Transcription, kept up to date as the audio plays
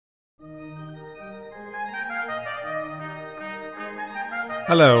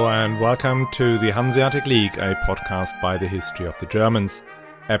Hello and welcome to the Hanseatic League, a podcast by the history of the Germans.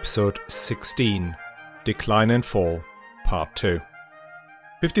 Episode 16, Decline and Fall, Part 2.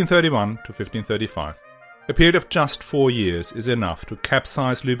 1531 to 1535. A period of just 4 years is enough to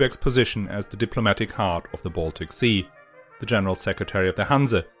capsize Lübeck's position as the diplomatic heart of the Baltic Sea, the General Secretary of the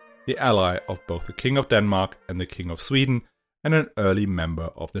Hanse, the ally of both the King of Denmark and the King of Sweden, and an early member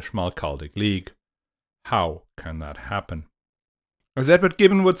of the Schmalkaldic League. How can that happen? As Edward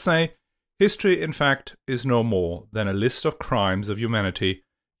Gibbon would say, history, in fact, is no more than a list of crimes of humanity,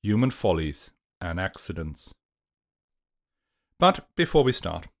 human follies, and accidents. But before we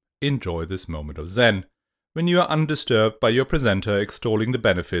start, enjoy this moment of zen, when you are undisturbed by your presenter extolling the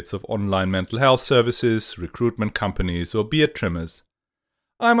benefits of online mental health services, recruitment companies, or beard trimmers.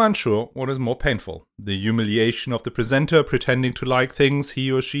 I'm unsure what is more painful, the humiliation of the presenter pretending to like things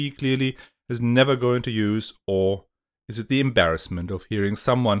he or she clearly is never going to use, or is it the embarrassment of hearing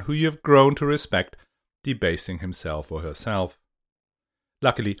someone who you have grown to respect debasing himself or herself?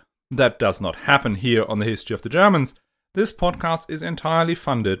 Luckily, that does not happen here on the History of the Germans. This podcast is entirely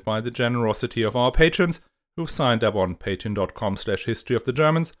funded by the generosity of our patrons who've signed up on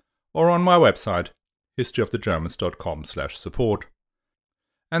patreon.com/historyofthegermans or on my website, historyofthegermans.com/support.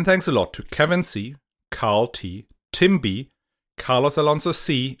 And thanks a lot to Kevin C., Carl T., Tim B., Carlos Alonso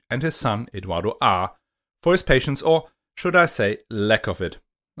C., and his son Eduardo R. for his patience, or should I say lack of it.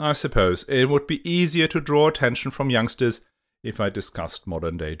 I suppose it would be easier to draw attention from youngsters if I discussed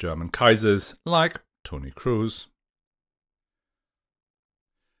modern-day German Kaisers like Tony Cruz.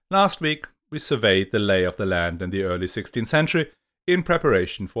 Last week, we surveyed the lay of the land in the early 16th century in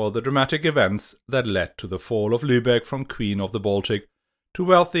preparation for the dramatic events that led to the fall of Lübeck from Queen of the Baltic to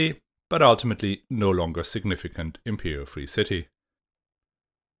wealthy, but ultimately no longer significant imperial free city.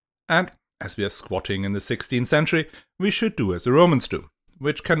 And as we are squatting in the 16th century, we should do as the Romans do,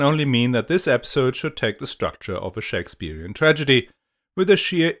 which can only mean that this episode should take the structure of a Shakespearean tragedy, with a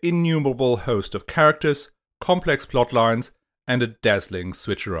sheer innumerable host of characters, complex plot lines, and a dazzling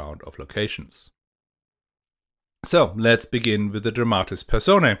switch around of locations. So, let's begin with the dramatis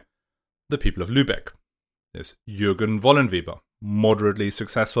personae, the people of Lübeck. There's Jürgen Wollenweber, moderately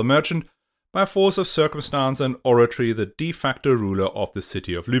successful merchant, by force of circumstance and oratory the de facto ruler of the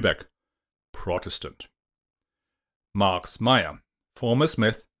city of Lübeck, Protestant. Marx Meyer, former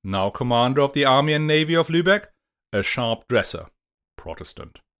smith, now commander of the army and navy of Lübeck, a sharp dresser,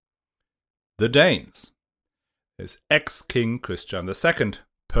 Protestant. The Danes. His ex-king Christian II,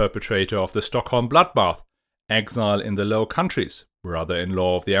 perpetrator of the Stockholm bloodbath, exile in the Low Countries,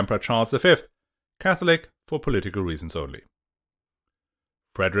 brother-in-law of the Emperor Charles V, Catholic for political reasons only.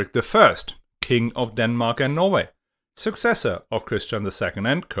 Frederick I, King of Denmark and Norway, successor of Christian II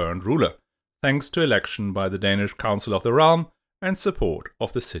and current ruler, thanks to election by the Danish Council of the Realm and support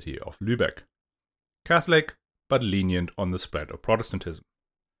of the city of Lübeck. Catholic, but lenient on the spread of Protestantism.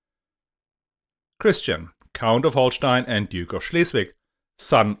 Christian, Count of Holstein and Duke of Schleswig,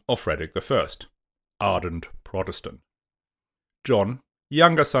 son of Frederick I, ardent Protestant. John,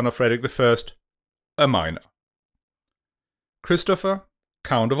 younger son of Frederick I, a minor. Christopher,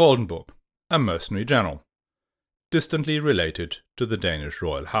 Count of Oldenburg, a mercenary general, distantly related to the Danish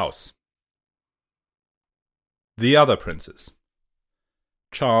royal house. The other princes.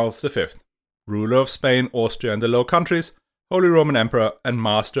 Charles V, ruler of Spain, Austria and the Low Countries, Holy Roman Emperor and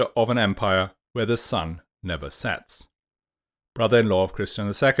master of an empire where the sun never sets. Brother-in-law of Christian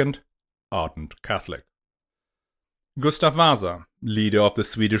II, ardent Catholic. Gustav Vasa, leader of the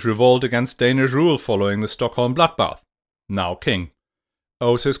Swedish revolt against Danish rule following the Stockholm bloodbath, now king,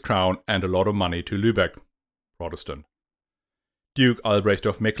 owes his crown and a lot of money to Lübeck, Protestant. Duke Albrecht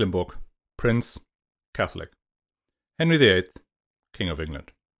of Mecklenburg, Prince, Catholic. Henry VIII, King of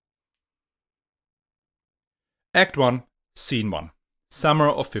England. Act 1, Scene 1. Summer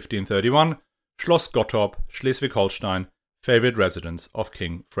of 1531, Schloss Gottorp, Schleswig-Holstein, favourite residence of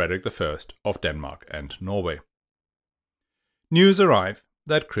King Frederick I of Denmark and Norway. News arrive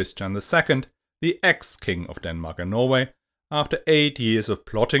that Christian II, the ex-King of Denmark and Norway, after 8 years of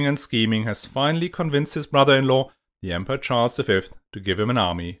plotting and scheming has finally convinced his brother-in-law, the Emperor Charles V, to give him an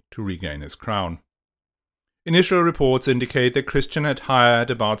army to regain his crown. Initial reports indicate that Christian had hired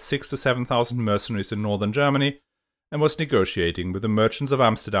about 6,000 to 7,000 mercenaries in northern Germany and was negotiating with the merchants of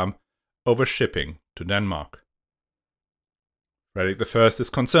Amsterdam over shipping to Denmark. Frederick I is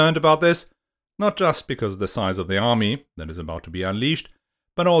concerned about this, not just because of the size of the army that is about to be unleashed,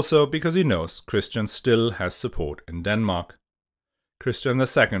 but also because he knows Christian still has support in Denmark. Christian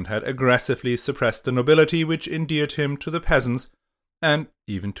II had aggressively suppressed the nobility, which endeared him to the peasants and,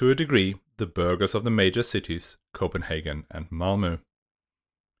 even to a degree, the burghers of the major cities, Copenhagen and Malmö.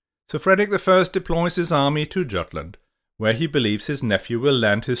 So Frederick I deploys his army to Jutland, where he believes his nephew will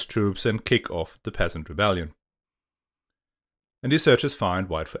land his troops and kick off the peasant rebellion. And he searches far and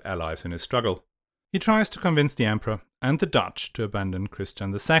wide for allies in his struggle. He tries to convince the emperor and the Dutch to abandon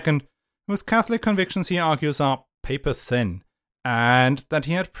Christian II, whose Catholic convictions he argues are paper thin, and that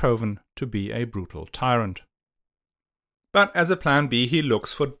he had proven to be a brutal tyrant. But as a plan B, he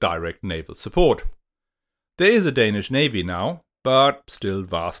looks for direct naval support. There is a Danish navy now, but still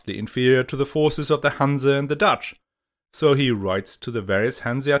vastly inferior to the forces of the Hanse and the Dutch, so he writes to the various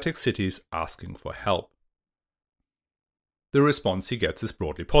Hanseatic cities asking for help. The response he gets is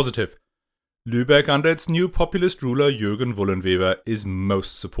broadly positive. Lübeck, under its new populist ruler Jürgen Wollenweber, is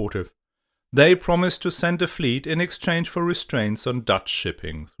most supportive. They promise to send a fleet in exchange for restraints on Dutch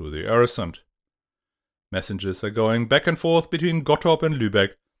shipping through the Öresund. Messengers are going back and forth between Gottorp and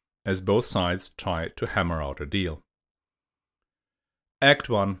Lübeck as both sides try to hammer out a deal. Act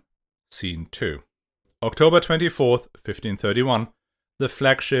 1, Scene 2. October 24th, 1531, the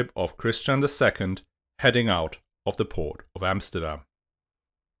flagship of Christian II heading out of the port of Amsterdam.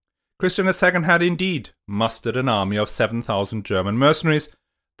 Christian II had indeed mustered an army of 7,000 German mercenaries,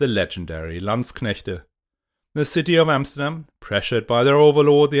 the legendary Landsknechte. The city of Amsterdam, pressured by their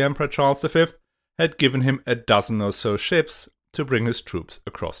overlord the Emperor Charles V, had given him a dozen or so ships to bring his troops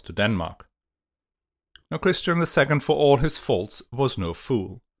across to Denmark. Now Christian II, for all his faults, was no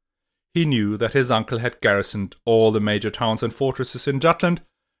fool. He knew that his uncle had garrisoned all the major towns and fortresses in Jutland,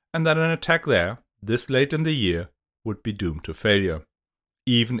 and that an attack there, this late in the year, would be doomed to failure,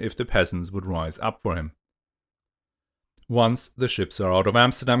 even if the peasants would rise up for him. Once the ships are out of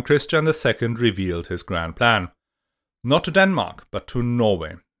Amsterdam, Christian II revealed his grand plan. Not to Denmark, but to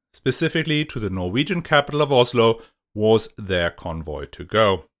Norway. Specifically to the Norwegian capital of Oslo was their convoy to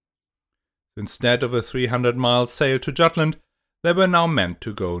go. Instead of a 300-mile sail to Jutland, they were now meant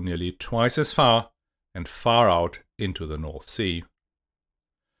to go nearly twice as far and far out into the North Sea.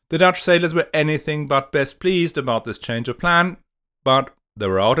 The Dutch sailors were anything but best pleased about this change of plan, but they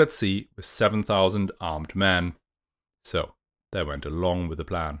were out at sea with 7,000 armed men. So they went along with the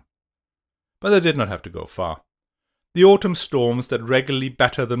plan. But they did not have to go far. The autumn storms that regularly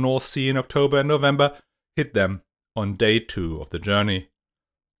batter the North Sea in October and November hit them on day 2 of the journey.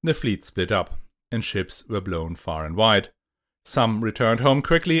 The fleet split up, and ships were blown far and wide. Some returned home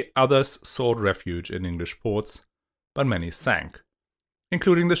quickly, others sought refuge in English ports, but many sank,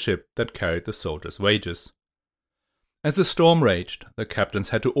 including the ship that carried the soldiers' wages. As the storm raged, the captains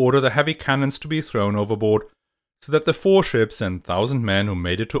had to order the heavy cannons to be thrown overboard, so that the 4 ships and 1,000 men who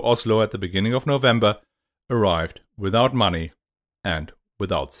made it to Oslo at the beginning of November arrived without money and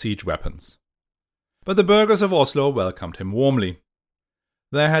without siege weapons. But the burghers of Oslo welcomed him warmly.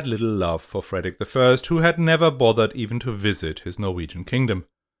 They had little love for Frederick I, who had never bothered even to visit his Norwegian kingdom.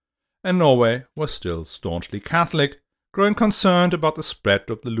 And Norway was still staunchly Catholic, growing concerned about the spread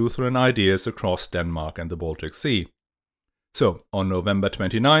of the Lutheran ideas across Denmark and the Baltic Sea. So, on November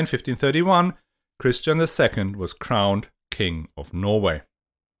 29, 1531, Christian II was crowned King of Norway.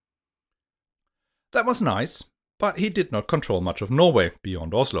 That was nice, but he did not control much of Norway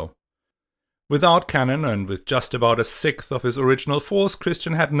beyond Oslo. Without cannon and with just about 1/6 of his original force,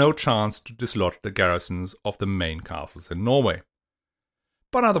 Christian had no chance to dislodge the garrisons of the main castles in Norway.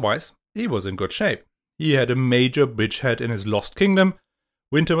 But otherwise, he was in good shape. He had a major bridgehead in his lost kingdom,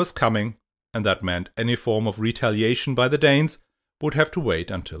 winter was coming, and that meant any form of retaliation by the Danes would have to wait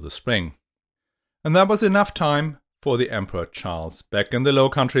until the spring. And that was enough time for the Emperor Charles, back in the Low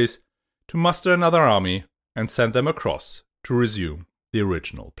Countries, to muster another army and send them across to resume the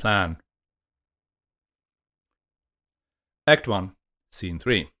original plan. Act 1, Scene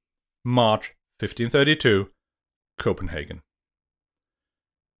 3. March 1532, Copenhagen.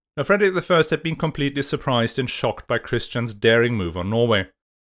 Now Frederick I had been completely surprised and shocked by Christian's daring move on Norway.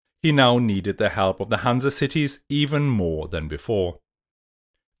 He now needed the help of the Hanse cities even more than before.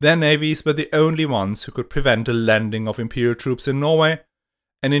 Their navies were the only ones who could prevent a landing of imperial troops in Norway,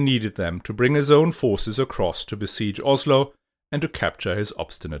 and he needed them to bring his own forces across to besiege Oslo and to capture his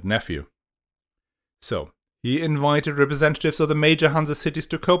obstinate nephew. So, he invited representatives of the major Hanse cities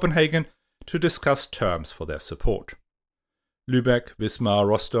to Copenhagen to discuss terms for their support. Lübeck, Wismar,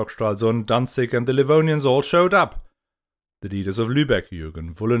 Rostock, Stralsund, Danzig and the Livonians all showed up. The leaders of Lübeck,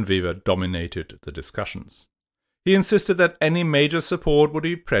 Jürgen Wollenweber, dominated the discussions. He insisted that any major support would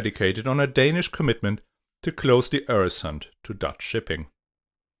be predicated on a Danish commitment to close the Öresund to Dutch shipping.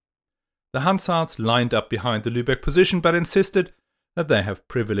 The Hansards lined up behind the Lübeck position but insisted that they have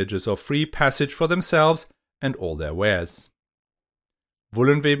privileges of free passage for themselves and all their wares.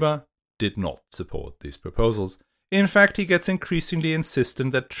 Wollenweber did not support these proposals. In fact, he gets increasingly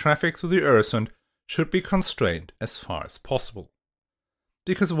insistent that traffic through the Öresund should be constrained as far as possible.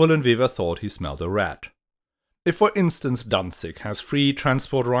 Because Wollenwever thought he smelled a rat. If, for instance, Danzig has free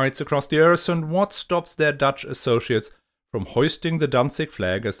transport rights across the Öresund, what stops their Dutch associates from hoisting the Danzig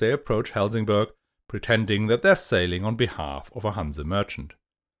flag as they approach Helsingborg, pretending that they're sailing on behalf of a Hanse merchant?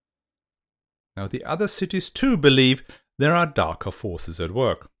 Now, the other cities too believe there are darker forces at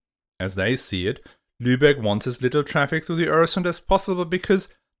work. As they see it, Lübeck wants as little traffic through the Öresund as possible because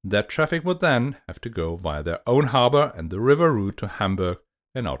that traffic would then have to go via their own harbour and the river route to Hamburg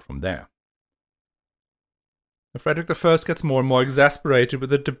and out from there. Frederick I gets more and more exasperated with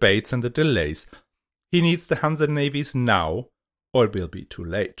the debates and the delays. He needs the Hanse navies now, or it will be too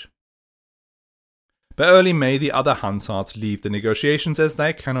late. By early May, the other Hansards leave the negotiations as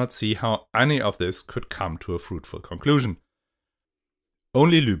they cannot see how any of this could come to a fruitful conclusion.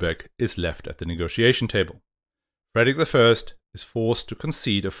 Only Lübeck is left at the negotiation table. Frederick I is forced to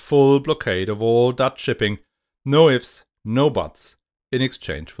concede a full blockade of all Dutch shipping, no ifs, no buts, in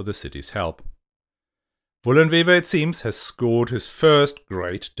exchange for the city's help. Wollenwever, it seems, has scored his first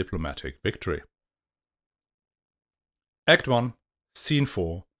great diplomatic victory. Act 1, Scene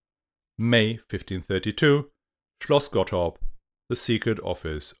 4, May 1532, Schloss Gottorp, the secret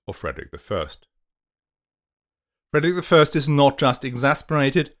office of Frederick I. Frederick I is not just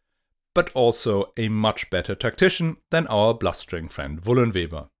exasperated, but also a much better tactician than our blustering friend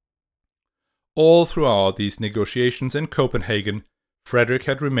Wollenwever. All throughout these negotiations in Copenhagen, Frederick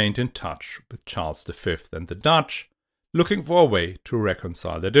had remained in touch with Charles V and the Dutch, looking for a way to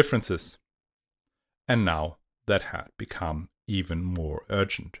reconcile their differences. And now that had become even more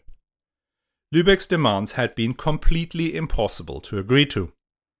urgent. Lübeck's demands had been completely impossible to agree to.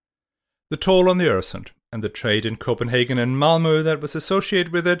 The toll on the Öresund and the trade in Copenhagen and Malmö that was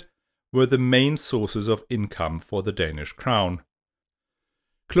associated with it were the main sources of income for the Danish crown.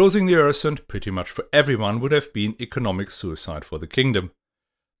 Closing the Öresund pretty much for everyone would have been economic suicide for the kingdom.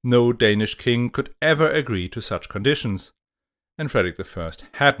 No Danish king could ever agree to such conditions, and Frederick I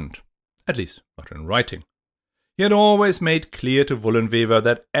hadn't, at least not in writing. He had always made clear to Wollenwever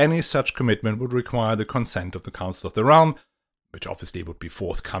that any such commitment would require the consent of the Council of the Realm, which obviously would be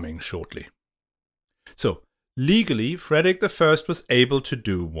forthcoming shortly. So, legally, Frederick I was able to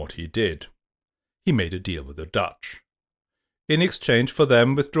do what he did. He made a deal with the Dutch. In exchange for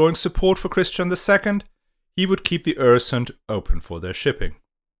them withdrawing support for Christian II, he would keep the Öresund open for their shipping.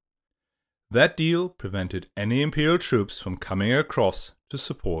 That deal prevented any imperial troops from coming across to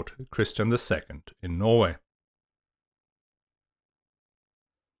support Christian II in Norway.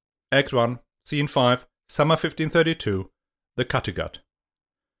 Act 1, Scene 5, Summer 1532, the Kattegat.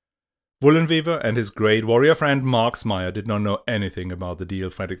 Wollenwever and his great warrior friend Marksmeyer did not know anything about the deal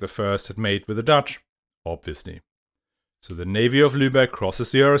Frederick I had made with the Dutch, obviously. So the navy of Lübeck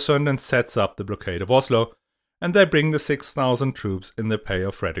crosses the Öresund and sets up the blockade of Oslo, and they bring the 6,000 troops in the pay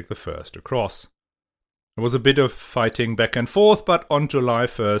of Frederick I across. There was a bit of fighting back and forth, but on July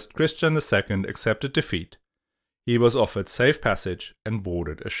 1st, Christian II accepted defeat. He was offered safe passage and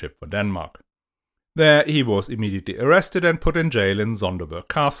boarded a ship for Denmark. There he was immediately arrested and put in jail in Sonderburg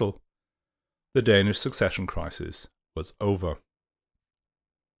Castle. The Danish succession crisis was over.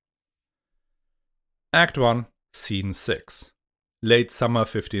 Act 1, Scene 6. Late summer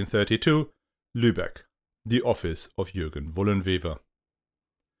 1532, Lübeck, the office of Jürgen Wollenwever.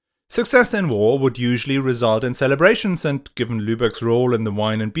 Success in war would usually result in celebrations, and given Lübeck's role in the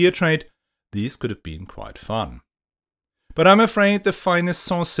wine and beer trade, these could have been quite fun. But I'm afraid the finest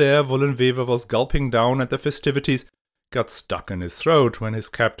Sancerre Wollenwever was gulping down at the festivities got stuck in his throat when his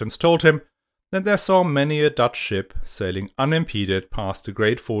captains told him that they saw many a Dutch ship sailing unimpeded past the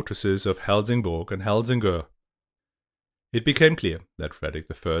great fortresses of Helsingborg and Helsingør. It became clear that Frederick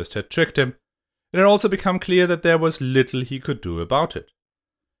I had tricked him. It had also become clear that there was little he could do about it.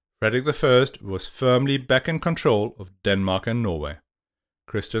 Frederick I was firmly back in control of Denmark and Norway.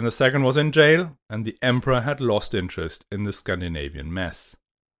 Christian II was in jail, and the Emperor had lost interest in the Scandinavian mess.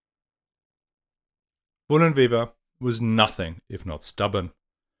 Wollenwever was nothing if not stubborn.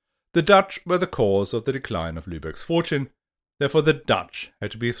 The Dutch were the cause of the decline of Lübeck's fortune, therefore the Dutch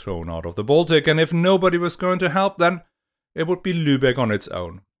had to be thrown out of the Baltic, and if nobody was going to help, then it would be Lübeck on its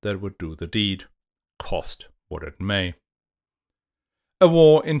own that would do the deed, cost what it may. A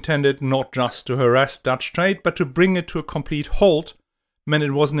war intended not just to harass Dutch trade, but to bring it to a complete halt, meant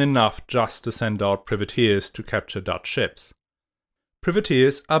it wasn't enough just to send out privateers to capture Dutch ships.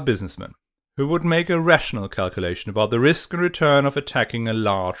 Privateers are businessmen who would make a rational calculation about the risk and return of attacking a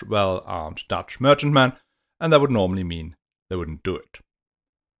large, well-armed Dutch merchantman, and that would normally mean they wouldn't do it.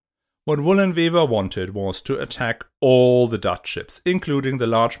 What Wohlenweber wanted was to attack all the Dutch ships, including the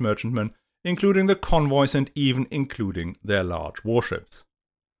large merchantmen, including the convoys, and even including their large warships.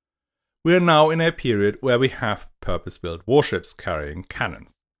 We are now in a period where we have purpose-built warships carrying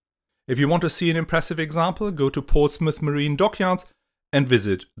cannons. If you want to see an impressive example, go to Portsmouth Marine Dockyards and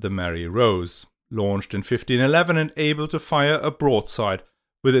visit the Mary Rose, launched in 1511 and able to fire a broadside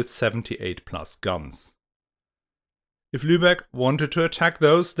with its 78-plus guns. If Lübeck wanted to attack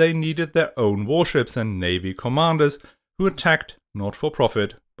those, they needed their own warships and navy commanders who attacked not for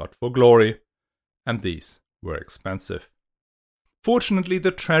profit but for glory, and these were expensive. Fortunately,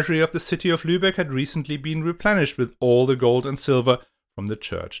 the treasury of the city of Lübeck had recently been replenished with all the gold and silver from the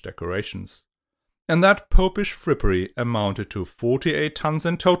church decorations, and that popish frippery amounted to 48 tons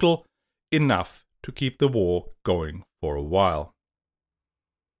in total, enough to keep the war going for a while.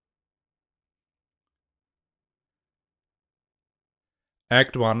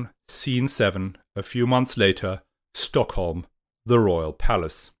 Act 1, Scene 7, a few months later, Stockholm, the Royal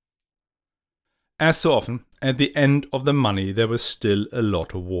Palace. As so often, at the end of the money there was still a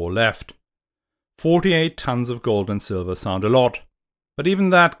lot of war left. 48 tons of gold and silver sound a lot, but even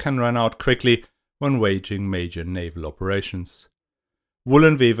that can run out quickly when waging major naval operations.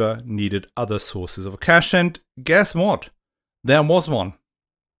 Wohlenweber needed other sources of cash, and guess what? There was one.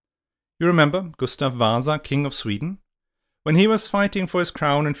 You remember Gustav Vasa, King of Sweden? When he was fighting for his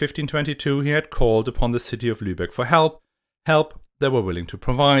crown in 1522, he had called upon the city of Lübeck for help they were willing to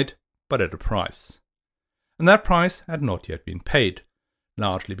provide, but at a price. And that price had not yet been paid,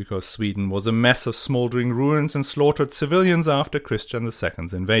 largely because Sweden was a mess of smouldering ruins and slaughtered civilians after Christian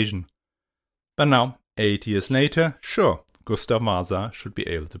II's invasion. But now, 8 years later, sure, Gustav Vasa should be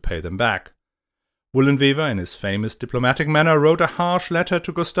able to pay them back. Wohlenweber, in his famous diplomatic manner, wrote a harsh letter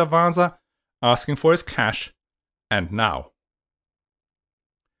to Gustav Vasa asking for his cash, and now.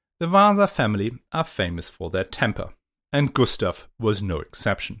 The Vasa family are famous for their temper, and Gustav was no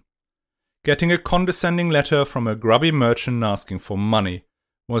exception. Getting a condescending letter from a grubby merchant asking for money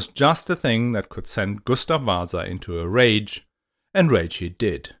was just the thing that could send Gustav Vasa into a rage, and rage he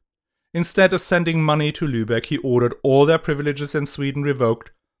did. Instead of sending money to Lübeck, he ordered all their privileges in Sweden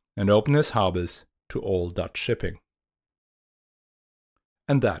revoked and opened his harbours to all Dutch shipping.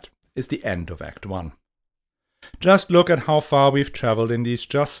 And that is the end of Act 1. Just look at how far we've travelled in these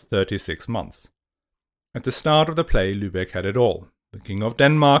just 36 months. At the start of the play, Lübeck had it all. The King of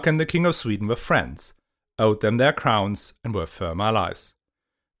Denmark and the King of Sweden were friends, owed them their crowns, and were firm allies.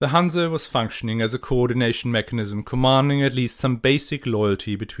 The Hanse was functioning as a coordination mechanism, commanding at least some basic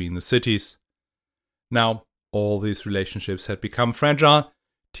loyalty between the cities. Now, all these relationships had become fragile,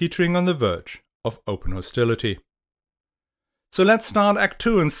 teetering on the verge of open hostility. So let's start Act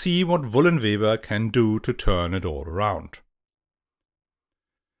 2 and see what Wohlenweber can do to turn it all around.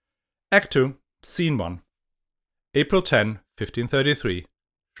 Act 2, Scene 1. April 10, 1533,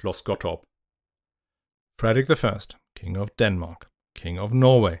 Schloss Gottorp. Frederick I, King of Denmark, King of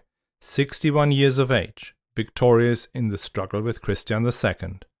Norway, 61 years of age, victorious in the struggle with Christian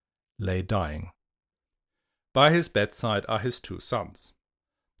II, lay dying. By his bedside are his two sons.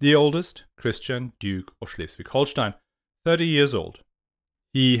 The oldest, Christian, Duke of Schleswig-Holstein, 30 years old.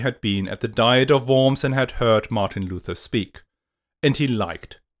 He had been at the Diet of Worms and had heard Martin Luther speak, and he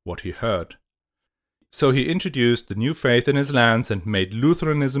liked what he heard. So he introduced the new faith in his lands and made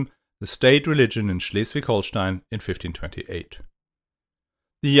Lutheranism the state religion in Schleswig-Holstein in 1528.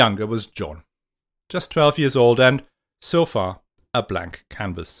 The younger was John, just 12 years old and, so far, a blank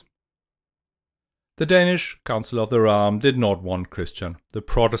canvas. The Danish Council of the Realm did not want Christian, the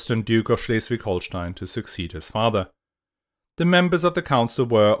Protestant Duke of Schleswig-Holstein, to succeed his father. The members of the council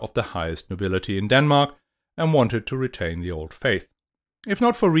were of the highest nobility in Denmark and wanted to retain the old faith. If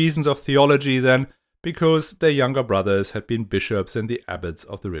not for reasons of theology, then because their younger brothers had been bishops and the abbots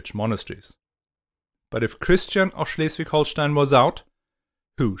of the rich monasteries. But if Christian of Schleswig-Holstein was out,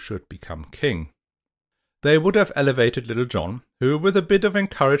 who should become king? They would have elevated little John, who with a bit of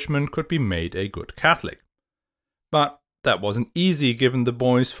encouragement could be made a good Catholic. But that wasn't easy given the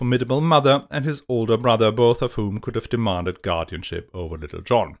boy's formidable mother and his older brother, both of whom could have demanded guardianship over little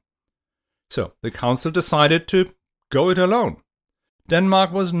John. So the council decided to go it alone.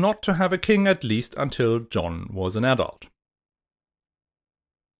 Denmark was not to have a king at least until John was an adult.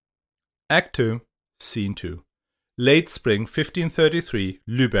 Act 2, Scene 2. Late spring 1533,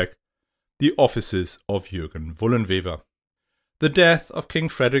 Lübeck, the offices of Jürgen Wohlenweber. The death of King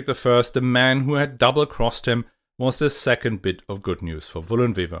Frederick I, the man who had double-crossed him, was the second bit of good news for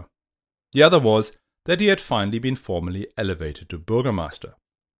Wohlenweber. The other was that he had finally been formally elevated to Burgomaster.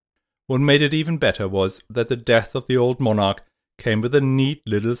 What made it even better was that the death of the old monarch came with a neat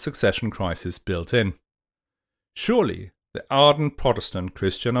little succession crisis built in. Surely, the ardent Protestant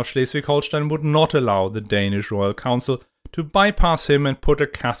Christian of Schleswig-Holstein would not allow the Danish Royal Council to bypass him and put a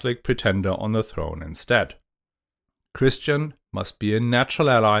Catholic pretender on the throne instead. Christian must be a natural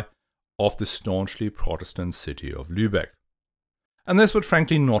ally of the staunchly Protestant city of Lübeck. And this would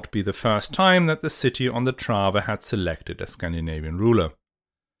frankly not be the first time that the city on the Trave had selected a Scandinavian ruler.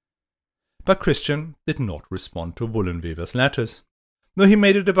 But Christian did not respond to Wollenwever's letters, though he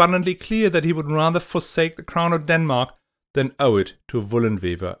made it abundantly clear that he would rather forsake the crown of Denmark than owe it to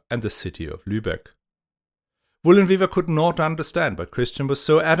Wollenwever and the city of Lübeck. Wollenwever could not understand why Christian was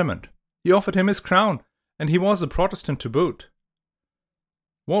so adamant. He offered him his crown, and he was a Protestant to boot.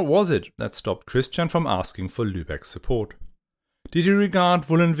 What was it that stopped Christian from asking for Lübeck's support? Did he regard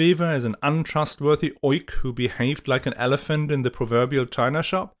Wollenwever as an untrustworthy oik who behaved like an elephant in the proverbial china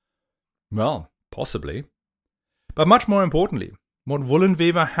shop? Well, possibly. But much more importantly, what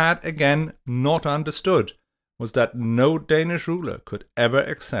Wollenwever had again not understood was that no Danish ruler could ever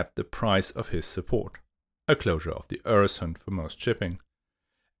accept the price of his support, a closure of the Øresund for most shipping.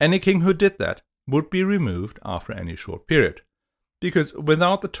 Any king who did that would be removed after any short period, because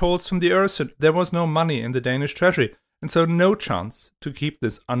without the tolls from the Øresund there was no money in the Danish treasury, and so no chance to keep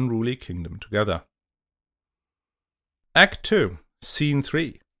this unruly kingdom together. Act 2, Scene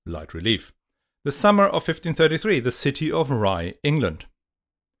 3, Light Relief. The summer of 1533, the city of Rye, England.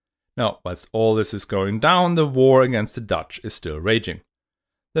 Now, whilst all this is going down, the war against the Dutch is still raging.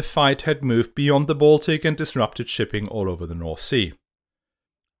 The fight had moved beyond the Baltic and disrupted shipping all over the North Sea.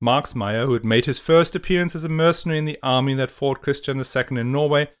 Marksmeier, who had made his first appearance as a mercenary in the army that fought Christian II in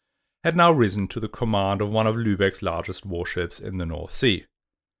Norway, had now risen to the command of one of Lübeck's largest warships in the North Sea.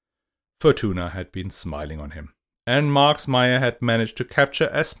 Fortuna had been smiling on him, and Marksmeier had managed to capture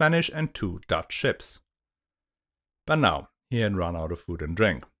a Spanish and 2 Dutch ships. But now he had run out of food and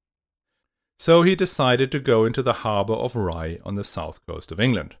drink. So he decided to go into the harbour of Rye on the south coast of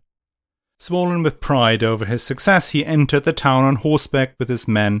England. Swollen with pride over his success, he entered the town on horseback with his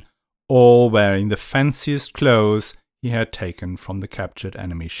men, all wearing the fanciest clothes he had taken from the captured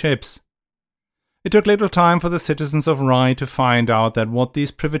enemy ships. It took little time for the citizens of Rye to find out that what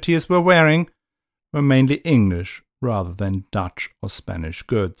these privateers were wearing were mainly English rather than Dutch or Spanish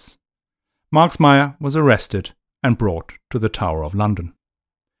goods. Marksmeier was arrested and brought to the Tower of London.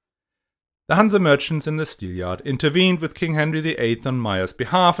 The Hanse merchants in the Steelyard intervened with King Henry VIII on Meyer's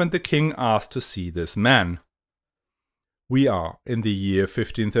behalf, and the king asked to see this man. We are in the year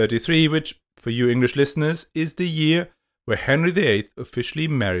 1533, which, for you English listeners, is the year where Henry VIII officially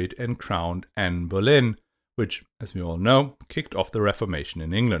married and crowned Anne Boleyn, which, as we all know, kicked off the Reformation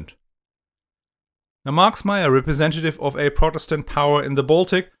in England. Now, Marksmeier, representative of a Protestant power in the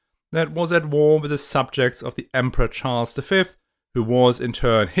Baltic that was at war with the subjects of the Emperor Charles V, who was in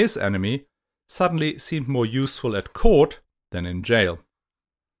turn his enemy, suddenly seemed more useful at court than in jail.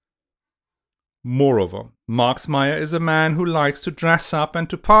 Moreover, Marksmeier is a man who likes to dress up and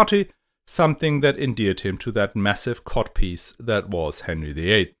to party, something that endeared him to that massive codpiece that was Henry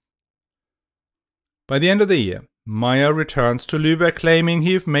VIII. By the end of the year, Meyer returns to Lübeck claiming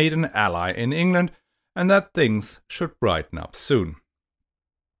he had made an ally in England and that things should brighten up soon.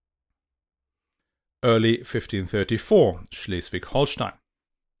 Early 1534, Schleswig-Holstein.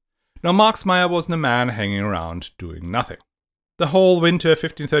 Now, Marksmeier wasn't a man hanging around doing nothing. The whole winter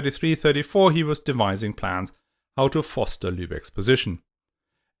 1533-34 he was devising plans how to foster Lübeck's position,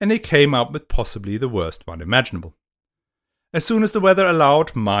 and he came up with possibly the worst one imaginable. As soon as the weather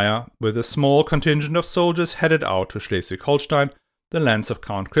allowed, Meyer, with a small contingent of soldiers, headed out to Schleswig-Holstein, the lands of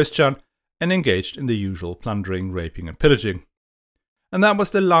Count Christian, and engaged in the usual plundering, raping and pillaging. And that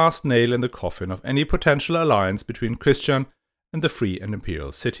was the last nail in the coffin of any potential alliance between Christian and the free and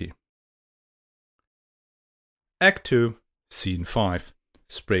imperial city. Act 2, Scene 5,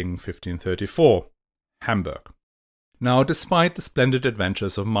 Spring 1534, Hamburg. Now, despite the splendid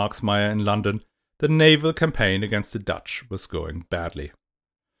adventures of Marksmeier in London, the naval campaign against the Dutch was going badly.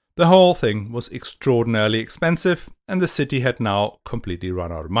 The whole thing was extraordinarily expensive, and the city had now completely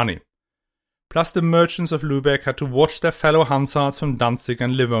run out of money. Plus, the merchants of Lübeck had to watch their fellow Hansards from Danzig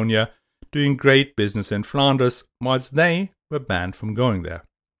and Livonia doing great business in Flanders, whilst they were banned from going there.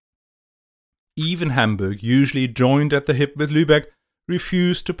 Even Hamburg, usually joined at the hip with Lübeck,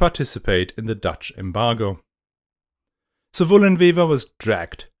 refused to participate in the Dutch embargo. So Wollenwever was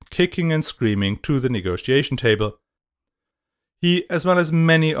dragged, kicking and screaming, to the negotiation table. He, as well as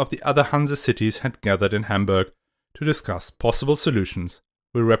many of the other Hanse cities, had gathered in Hamburg to discuss possible solutions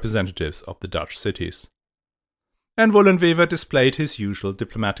with representatives of the Dutch cities. And Wollenwever displayed his usual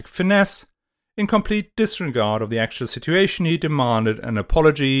diplomatic finesse In complete disregard of the actual situation, he demanded an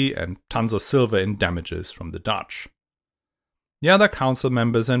apology and tons of silver in damages from the Dutch. The other council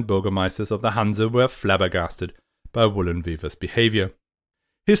members and burgomeisters of the Hanse were flabbergasted by Wollenwever's behavior.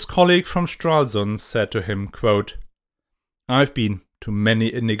 His colleague from Stralsund said to him, quote, "I've been to many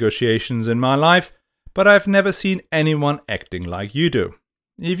negotiations in my life, but I've never seen anyone acting like you do.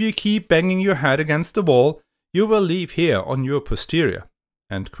 If you keep banging your head against the wall, you will leave here on your posterior."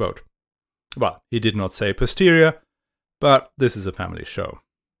 End quote. Well, he did not say posterior, but this is a family show.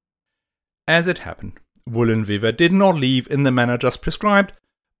 As it happened, Wollenwever did not leave in the manner just prescribed,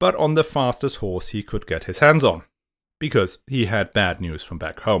 but on the fastest horse he could get his hands on, because he had bad news from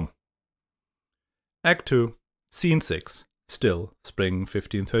back home. Act 2, Scene 6, still spring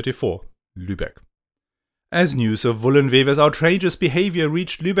 1534, Lübeck. As news of Wollenwever's outrageous behavior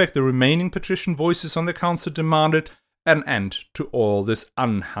reached Lübeck, the remaining patrician voices on the council demanded an end to all this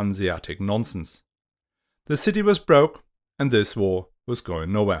un-Hanseatic nonsense. The city was broke, and this war was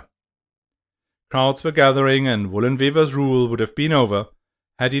going nowhere. Crowds were gathering, and Wollenwever's rule would have been over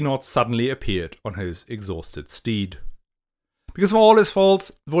had he not suddenly appeared on his exhausted steed. Because of all his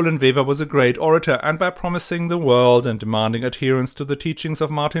faults, Wollenwever was a great orator, and by promising the world and demanding adherence to the teachings of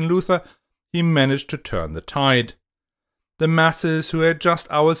Martin Luther, he managed to turn the tide. The masses who had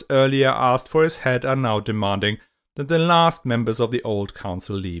just hours earlier asked for his head are now demanding that the last members of the old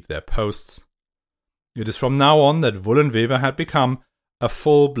council leave their posts. It is from now on that Wollenwever had become a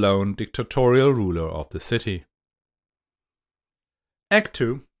full-blown dictatorial ruler of the city. Act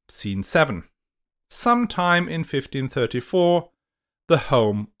 2, Scene 7. Sometime in 1534, the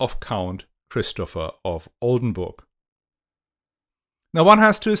home of Count Christopher of Oldenburg. Now one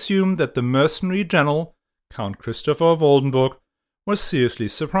has to assume that the mercenary general, Count Christopher of Oldenburg, was seriously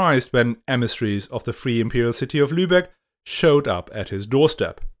surprised when emissaries of the Free Imperial City of Lübeck showed up at his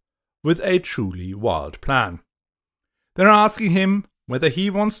doorstep, with a truly wild plan. They're asking him whether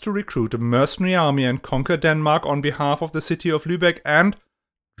he wants to recruit a mercenary army and conquer Denmark on behalf of the city of Lübeck and,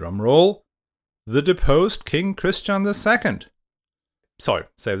 drumroll, the deposed King Christian II. Sorry,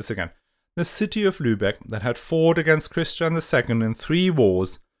 say this again. The city of Lübeck, that had fought against Christian II in 3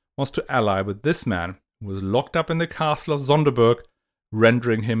 wars, was to ally with this man, who was locked up in the castle of Sonderburg,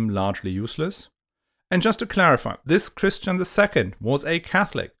 rendering him largely useless. And just to clarify, this Christian II was a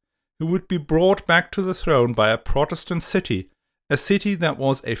Catholic who would be brought back to the throne by a Protestant city, a city that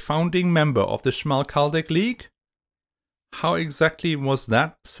was a founding member of the Schmalkaldic League? How exactly was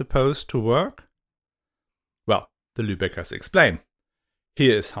that supposed to work? Well, the Lübeckers explain.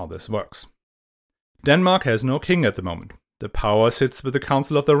 Here is how this works. Denmark has no king at the moment. The power sits with the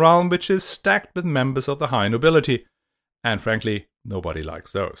Council of the Realm, which is stacked with members of the high nobility, and frankly, nobody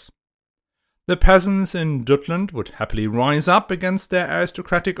likes those. The peasants in Jutland would happily rise up against their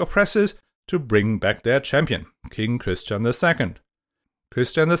aristocratic oppressors to bring back their champion, King Christian II.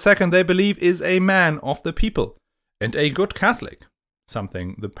 Christian II, they believe, is a man of the people and a good Catholic,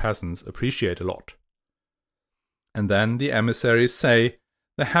 something the peasants appreciate a lot. And then the emissaries say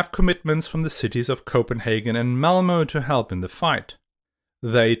they have commitments from the cities of Copenhagen and Malmö to help in the fight.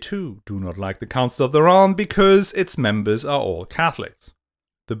 They too do not like the Council of the Realm because its members are all Catholics.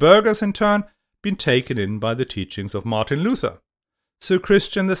 The burghers, in turn, been taken in by the teachings of Martin Luther. So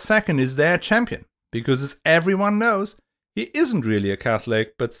Christian II is their champion, because as everyone knows, he isn't really a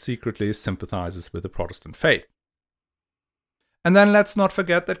Catholic, but secretly sympathizes with the Protestant faith. And then let's not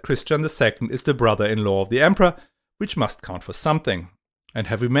forget that Christian II is the brother-in-law of the Emperor, which must count for something. And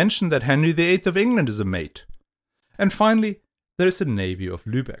have we mentioned that Henry VIII of England is a mate? And finally, there is the Navy of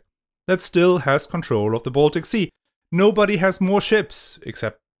Lübeck, that still has control of the Baltic Sea. Nobody has more ships,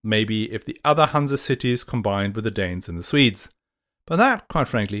 except maybe if the other Hanse cities combined with the Danes and the Swedes. But that, quite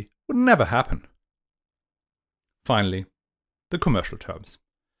frankly, would never happen. Finally, the commercial terms.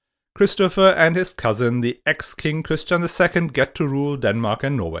 Christopher and his cousin, the ex-King Christian II, get to rule Denmark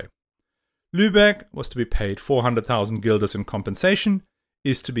and Norway. Lübeck was to be paid 400,000 guilders in compensation,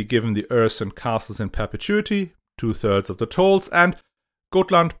 is to be given the earths and castles in perpetuity, 2/3 of the tolls, and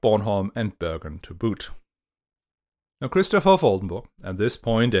Gotland, Bornholm, and Bergen to boot. Now Christopher of Oldenburg, at this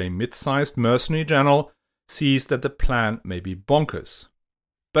point a mid-sized mercenary general, sees that the plan may be bonkers.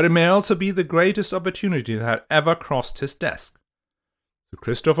 But it may also be the greatest opportunity that had ever crossed his desk. So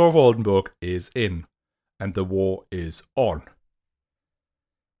Christopher of Oldenburg is in, and the war is on.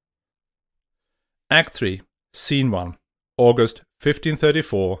 Act 3, Scene 1, August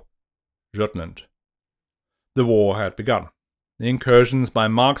 1534, Jutland. The war had begun. The incursions by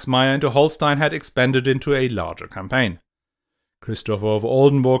Marksmeyer into Holstein had expanded into a larger campaign. Christopher of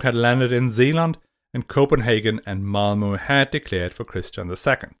Oldenburg had landed in Zeeland, and Copenhagen and Malmö had declared for Christian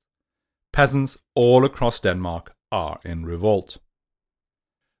II. Peasants all across Denmark are in revolt.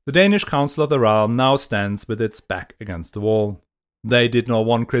 The Danish Council of the Realm now stands with its back against the wall. They did not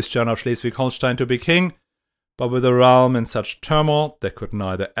want Christian of Schleswig-Holstein to be king, but with the realm in such turmoil, they could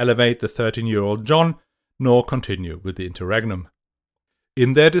neither elevate the 13-year-old John nor continue with the interregnum.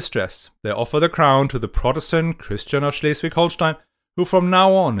 In their distress, they offer the crown to the Protestant Christian of Schleswig-Holstein, who from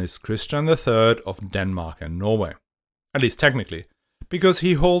now on is Christian III of Denmark and Norway. At least technically, because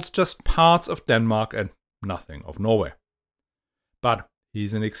he holds just parts of Denmark and nothing of Norway. But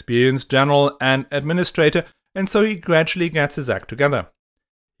he's an experienced general and administrator, and so he gradually gets his act together.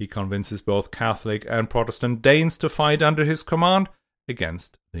 He convinces both Catholic and Protestant Danes to fight under his command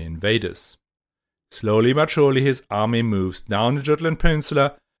against the invaders. Slowly but surely his army moves down the Jutland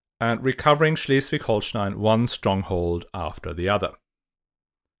Peninsula and recovering Schleswig-Holstein one stronghold after the other.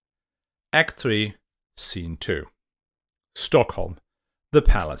 Act 3, Scene 2. Stockholm, the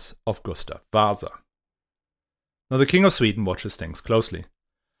palace of Gustav Vasa. Now the King of Sweden watches things closely.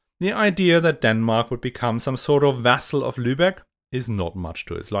 The idea that Denmark would become some sort of vassal of Lübeck is not much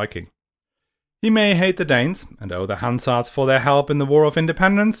to his liking. He may hate the Danes and owe the Hansards for their help in the War of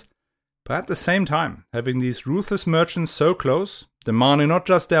Independence, but at the same time, having these ruthless merchants so close, demanding not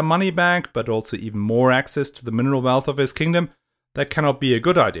just their money back, but also even more access to the mineral wealth of his kingdom, that cannot be a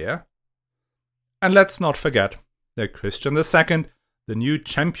good idea. And let's not forget that Christian II, the new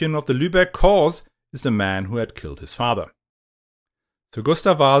champion of the Lübeck cause, is the man who had killed his father. So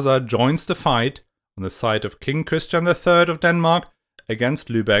Gustav Vasa joins the fight on the side of King Christian III of Denmark against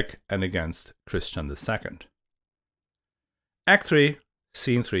Lübeck and against Christian II. Act 3,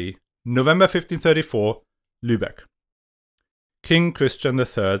 Scene 3, November 1534, Lübeck. King Christian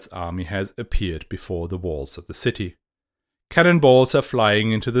III's army has appeared before the walls of the city. Cannonballs are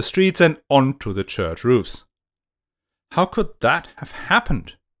flying into the streets and onto the church roofs. How could that have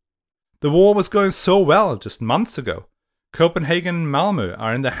happened? The war was going so well just months ago. Copenhagen and Malmö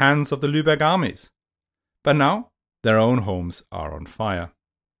are in the hands of the Lübeck armies. But now, their own homes are on fire.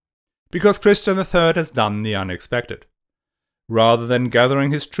 Because Christian III has done the unexpected. Rather than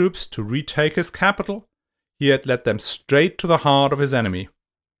gathering his troops to retake his capital, he had led them straight to the heart of his enemy,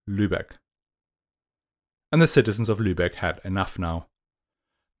 Lübeck. And the citizens of Lübeck had enough now.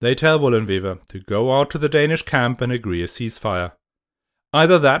 They tell Wollenwever to go out to the Danish camp and agree a ceasefire.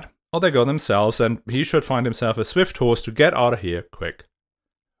 Either that, or they go themselves, and he should find himself a swift horse to get out of here quick.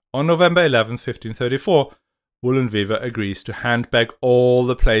 On November 11, 1534, Wollenwever agrees to hand back all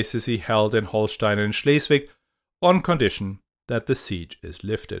the places he held in Holstein and Schleswig on condition that the siege is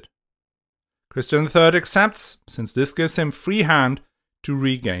lifted. Christian III accepts, since this gives him free hand to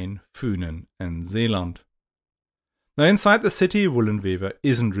regain Funen and Zeeland. Now inside the city, Wollenwever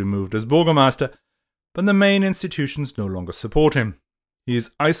isn't removed as Burgomaster, but the main institutions no longer support him. He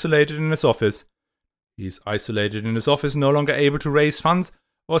is isolated in his office. No longer able to raise funds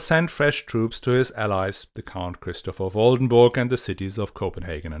or send fresh troops to his allies, the Count Christopher of Oldenburg and the cities of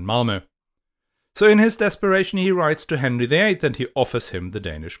Copenhagen and Malmö. So in his desperation he writes to Henry VIII and he offers him the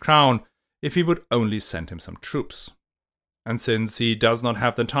Danish crown, if he would only send him some troops. And since he does not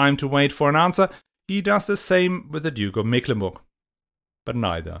have the time to wait for an answer, he does the same with the Duke of Mecklenburg. But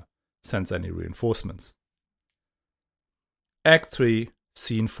neither sends any reinforcements. Act 3,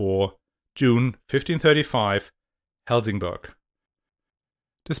 Scene 4, June 1535, Helsingborg.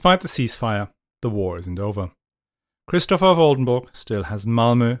 Despite the ceasefire, the war isn't over. Christopher of Oldenburg still has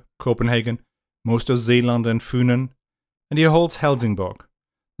Malmö, Copenhagen, most of Zeeland and Funen, and he holds Helsingborg,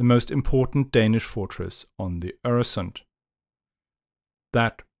 the most important Danish fortress on the Øresund.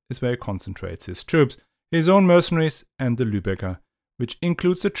 That is where he concentrates his troops, his own mercenaries and the Lübecker, which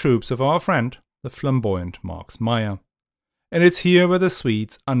includes the troops of our friend, the flamboyant Max Meyer. And it's here where the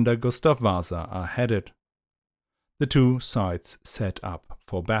Swedes under Gustav Vasa are headed. The two sides set up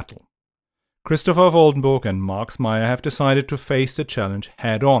for battle. Christopher of Oldenburg and Max Meyer have decided to face the challenge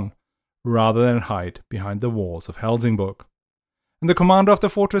head-on, rather than hide behind the walls of Helsingborg. And the commander of the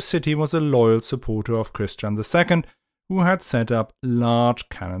fortress city was a loyal supporter of Christian II, who had set up large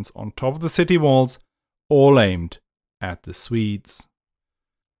cannons on top of the city walls, all aimed at the Swedes.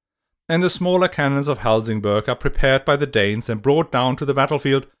 And the smaller cannons of Helsingborg are prepared by the Danes and brought down to the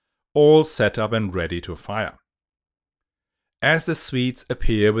battlefield, all set up and ready to fire. As the Swedes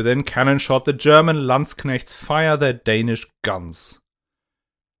appear within cannon shot, the German Landsknechts fire their Danish guns.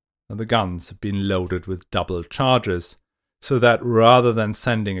 Now, the guns have been loaded with double charges, so that rather than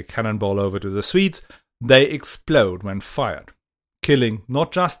sending a cannonball over to the Swedes, they explode when fired, killing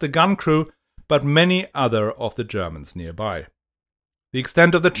not just the gun crew, but many other of the Germans nearby. The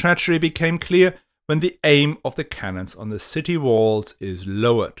extent of the treachery became clear when the aim of the cannons on the city walls is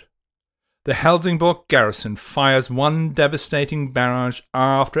lowered. the Helsingborg garrison fires one devastating barrage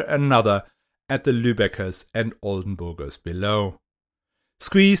after another at the Lübeckers and Oldenburgers below.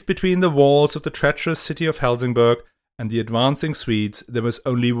 Squeezed between the walls of the treacherous city of Helsingborg and the advancing Swedes, there was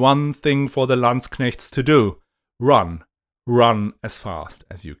only one thing for the Landsknechts to do: run. Run as fast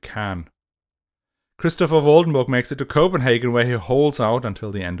as you can. Christoph of Oldenburg makes it to Copenhagen, where he holds out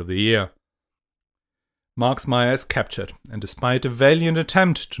until the end of the year. Marksmeier is captured, and despite a valiant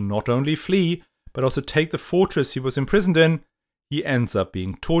attempt to not only flee, but also take the fortress he was imprisoned in, he ends up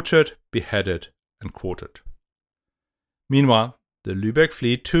being tortured, beheaded, and quartered. Meanwhile, the Lübeck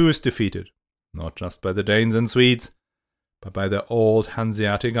fleet too is defeated, not just by the Danes and Swedes, but by their old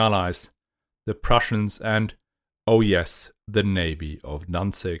Hanseatic allies, the Prussians and, oh yes, the navy of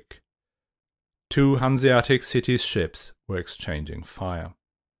Danzig. 2 Hanseatic cities' ships were exchanging fire.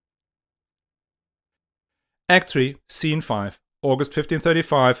 Act 3, Scene 5, August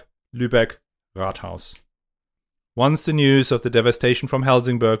 1535, Lübeck, Rathaus. Once the news of the devastation from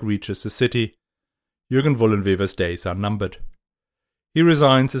Helsingborg reaches the city, Jürgen Wollenweber's days are numbered. He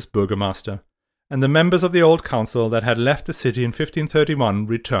resigns as burgomaster, and the members of the old council that had left the city in 1531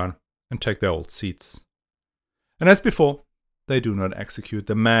 return and take their old seats. And as before, they do not execute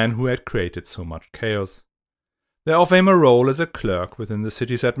the man who had created so much chaos. They offer him a role as a clerk within the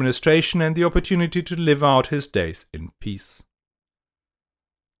city's administration and the opportunity to live out his days in peace.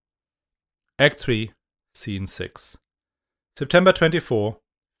 Act 3, Scene 6. September 24,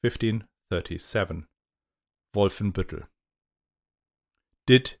 1537. Wolfenbüttel.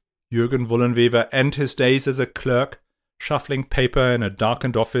 Did Jürgen Wollenweber end his days as a clerk, shuffling paper in a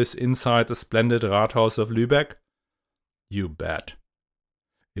darkened office inside the splendid Rathaus of Lübeck? You bet.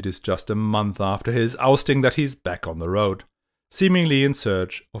 It is just a month after his ousting that he's back on the road, seemingly in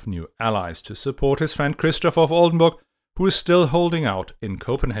search of new allies to support his friend Christoph of Oldenburg, who is still holding out in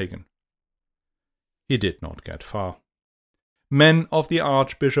Copenhagen. He did not get far. Men of the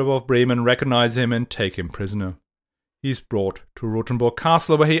Archbishop of Bremen recognize him and take him prisoner. He is brought to Rothenburg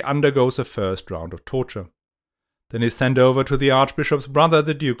Castle, where he undergoes a first round of torture. Then he is sent over to the Archbishop's brother,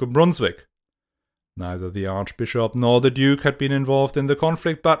 the Duke of Brunswick. Neither the Archbishop nor the Duke had been involved in the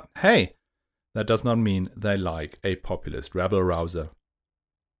conflict, but hey, that does not mean they like a populist rabble-rouser.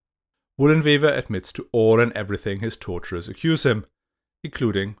 Wollenweber admits to all and everything his torturers accuse him,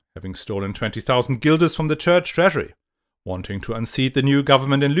 including having stolen 20,000 guilders from the church treasury, wanting to unseat the new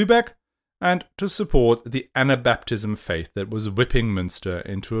government in Lübeck, and to support the Anabaptism faith that was whipping Münster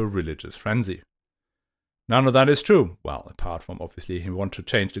into a religious frenzy. None of that is true, well, apart from obviously he wanted to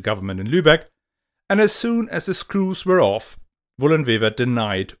change the government in Lübeck, and as soon as the screws were off, Wollenweber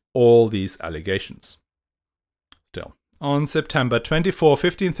denied all these allegations. Still, on September 24,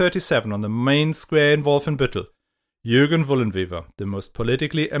 1537, on the main square in Wolfenbüttel, Jürgen Wollenweber, the most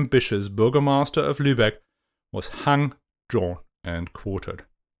politically ambitious burgomaster of Lübeck, was hung, drawn, and quartered.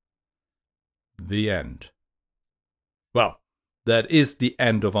 The end. Well, that is the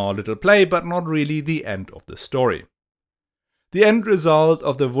end of our little play, but not really the end of the story. The end result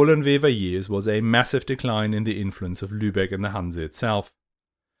of the Wollenweber years was a massive decline in the influence of Lübeck and the Hanse itself.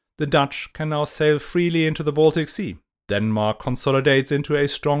 The Dutch can now sail freely into the Baltic Sea. Denmark consolidates into a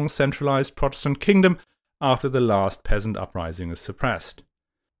strong centralized Protestant kingdom after the last peasant uprising is suppressed.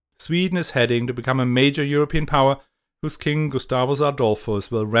 Sweden is heading to become a major European power whose king Gustavus Adolphus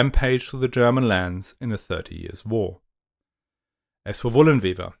will rampage through the German lands in a 30 Years' War. As for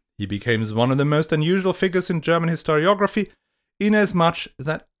Wollenweber, he becomes one of the most unusual figures in German historiography, inasmuch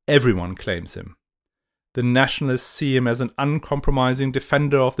that everyone claims him. The nationalists see him as an uncompromising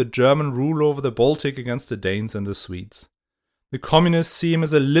defender of the German rule over the Baltic against the Danes and the Swedes. The communists see him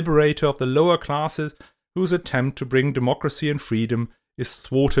as a liberator of the lower classes whose attempt to bring democracy and freedom is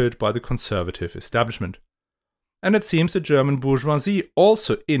thwarted by the conservative establishment. And it seems the German bourgeoisie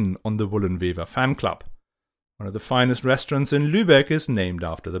also in on the Wollenweber fan club. One of the finest restaurants in Lübeck is named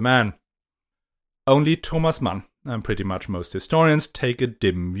after the man. Only Thomas Mann, and pretty much most historians, take a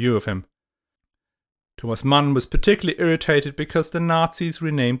dim view of him. Thomas Mann was particularly irritated because the Nazis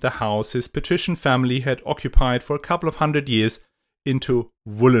renamed the house his patrician family had occupied for a couple of 100 years into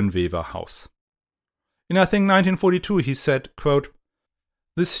Wollenweber House. In I think 1942 he said, quote,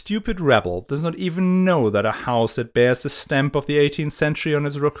 "The stupid rabble does not even know that a house that bears the stamp of the 18th century on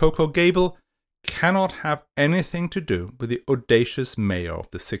its rococo gable cannot have anything to do with the audacious mayor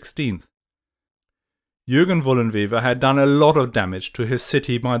of the 16th. Jürgen Wollenweber had done a lot of damage to his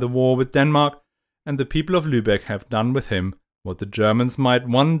city by the war with Denmark, and the people of Lübeck have done with him what the Germans might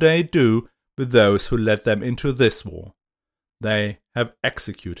one day do with those who led them into this war. They have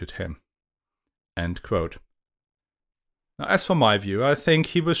executed him." End quote. Now, as for my view, I think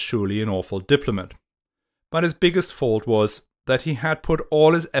he was surely an awful diplomat. But his biggest fault was that he had put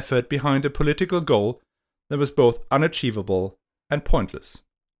all his effort behind a political goal that was both unachievable and pointless.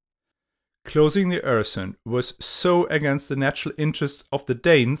 Closing the Øresund was so against the natural interests of the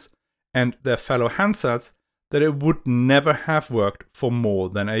Danes and their fellow Hansards that it would never have worked for more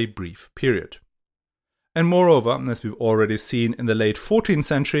than a brief period. And moreover, as we've already seen in the late 14th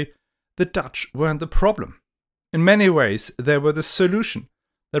century, the Dutch weren't the problem. In many ways, they were the solution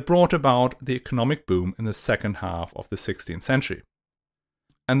that brought about the economic boom in the second half of the 16th century.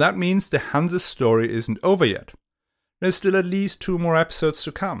 And that means the Hanse's story isn't over yet. There's still at least 2 more episodes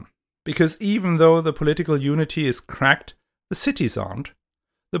to come. Because even though the political unity is cracked, the cities aren't.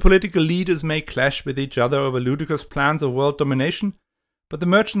 The political leaders may clash with each other over ludicrous plans of world domination, but the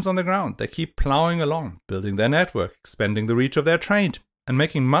merchants on the ground, they keep ploughing along, building their network, expanding the reach of their trade, and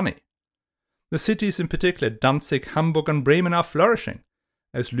making money. The cities, in particular Danzig, Hamburg and Bremen, are flourishing,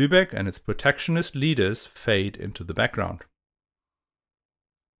 as Lübeck and its protectionist leaders fade into the background.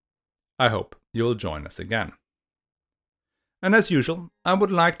 I hope you'll join us again. And as usual, I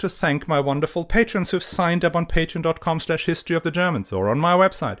would like to thank my wonderful patrons who've signed up on patreon.com/historyofthegermans or on my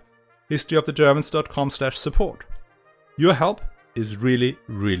website, historyofthegermans.com/support. Your help is really,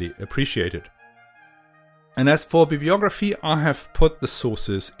 really appreciated. And as for bibliography, I have put the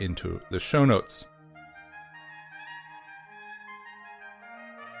sources into the show notes.